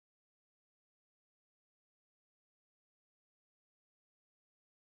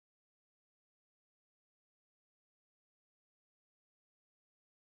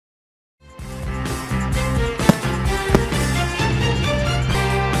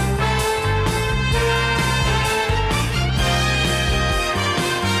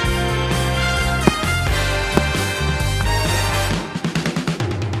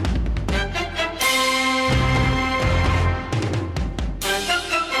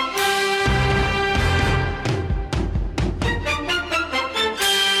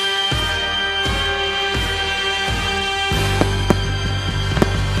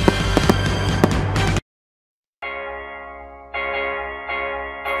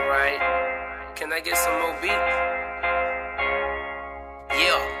Can I get some more beat?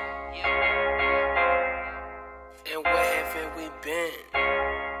 Yeah. And where haven't we been?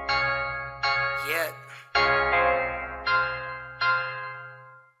 Yet.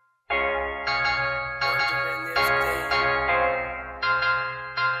 Wondering if they.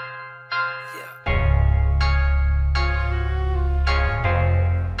 Yeah.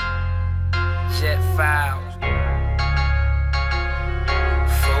 Jet Files.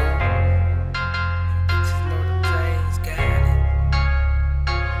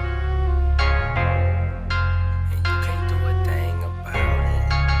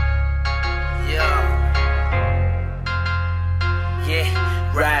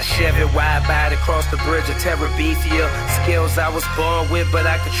 Ride Chevy wide body across the bridge of Terabithia. Skills I was born with, but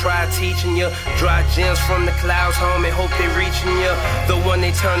I could try teaching you. Dry gems from the clouds, homie, hope they reaching you. The one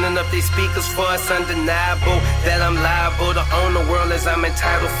they turning up their speakers for, it's undeniable that I'm liable to own the world as I'm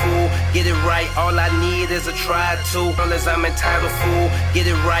entitled, fool. Get it right, all I need is a try to. As I'm entitled, fool. Get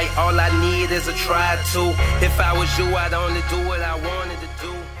it right, all I need is a try to. If I was you, I'd only do what I wanted to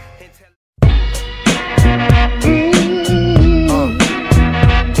do.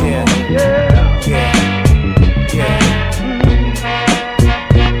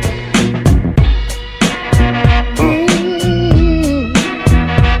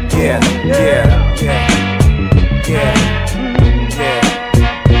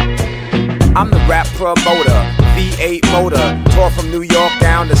 I'm the rap promoter, V8 motor, tour from New York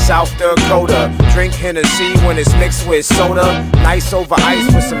down to South Dakota. Drink Hennessy when it's mixed with soda, nice over ice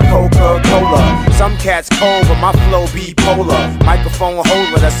with some Coca-Cola. Some cats cold, but my flow be polar. Microphone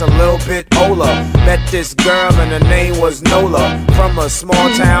holder that's a little bit older. Met this girl and her name was Nola, from a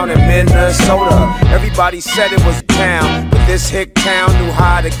small town in Minnesota. Everybody said it was town, but this hick town knew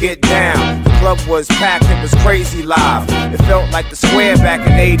how to get down. The club was packed, it was crazy live. It felt like the square back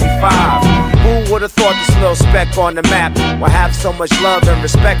in '85. Who would've thought this little speck on the map will have so much love and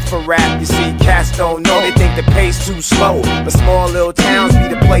respect for rap? You see, cats don't know, they think the pace too slow, but small little towns be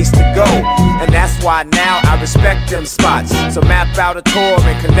the place to go. And that's why now I respect them spots. So map out a tour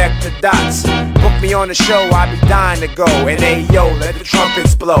and connect the dots. Book me on the show, I be dying to go. And hey yo, let the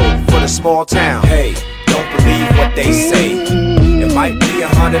trumpets blow for the small town. Hey, don't believe what they say. It might be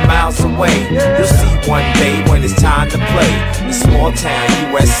 100 miles away. You'll see one day when it's time to play in small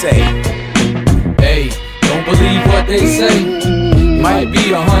town USA. Hey, don't believe what they say. Might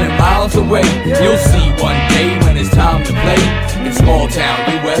be 100 miles away. You'll see one day when it's time to play in small town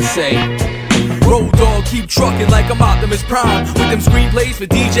USA. Road dog, keep trucking like I'm Optimus Prime. With them screenplays for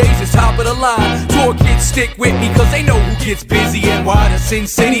DJs, it's top of the line. Tour kids stick with me cause they know who gets busy and why to Sin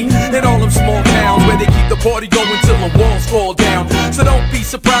City and all them small towns where they keep the party going till the walls fall down. So don't be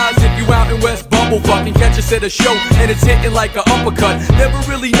surprised if you out in West Bumblefuck and catch us at a show and it's hitting like an uppercut. Never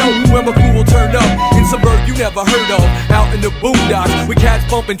really know when my crew will turn up in some bird you never heard of. Out in the boondocks with cats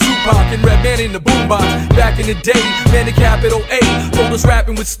bumping Tupac and Redman in the boombox. Back in the day, man, the capital A told us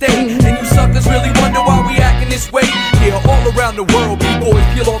rapping would stay, and you suckers really wonder why we acting this way. Yeah, all around the world, B-boys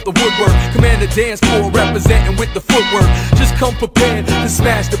peel off the woodwork. Command the dance floor, representing with the footwork. Just come prepared to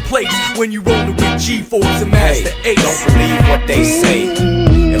smash the place when you rollin' with G-Force and Master Ace. Don't believe what they say.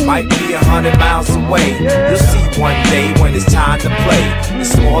 It might be 100 miles away. You'll see one day when it's time to play in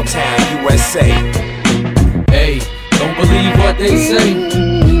small town USA. Hey, don't believe what they say.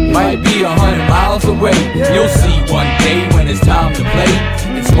 Might be 100 miles away. You'll see one day when it's time to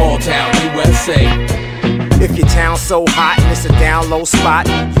play in small town USA. If your town's so hot and it's a down low spot,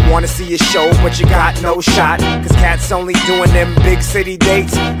 you wanna see a show but you got no shot, cause cats only doing them big city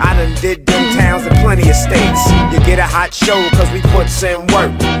dates. I done did them towns in plenty of states. You get a hot show cause we puts in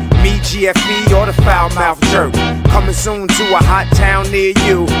work. Me, GFE, or the foul mouth jerk. Coming soon to a hot town near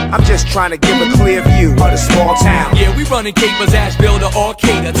you. I'm just trying to give a clear view of the small town. Yeah, we running capers, Asheville to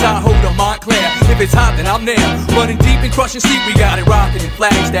Arcata, Tahoe to Montclair. If it's hot, then I'm there. Running deep and crushing sleep, we got it rocking in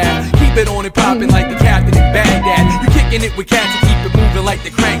Flagstaff. Keep it on and popping like the captain in Baghdad. You kicking it with cats and keep it moving like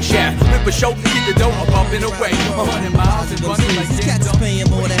the crankshaft. Rip a show, get the dough up and away. 100 miles and running like cats is paying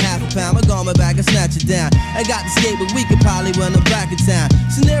more than half a pound. My garment back and snatch it down. I got the skate, but we could probably run them back in town.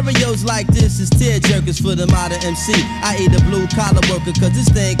 Scenarios like this is tear jerkers for the modern MC. I ain't a blue collar worker, cause this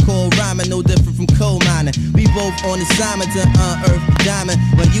thing called rhyming, no different from coal mining. We both on assignment to unearth the diamond.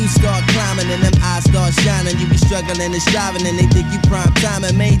 When you start climbing and them eyes start shining, you be struggling and striving, and they think you prime time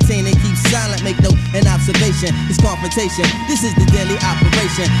and maintain and keep silent. Make no and observation. motivation is confrontation. This is the daily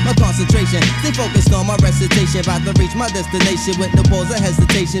operation. My concentration, stay focused on my recitation. About to reach my destination with no pause or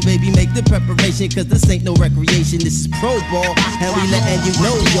hesitation. Baby, make the preparation, cause this ain't no recreation. This is pro ball, and we letting you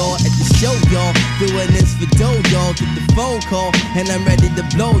know, y'all, at the show, y'all. Doing this for dough, y'all. Get the phone call, and I'm ready to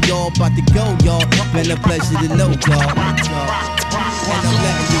blow, y'all. About to go, y'all. Been a pleasure to know, y'all. And I'm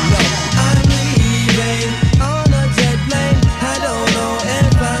letting you know.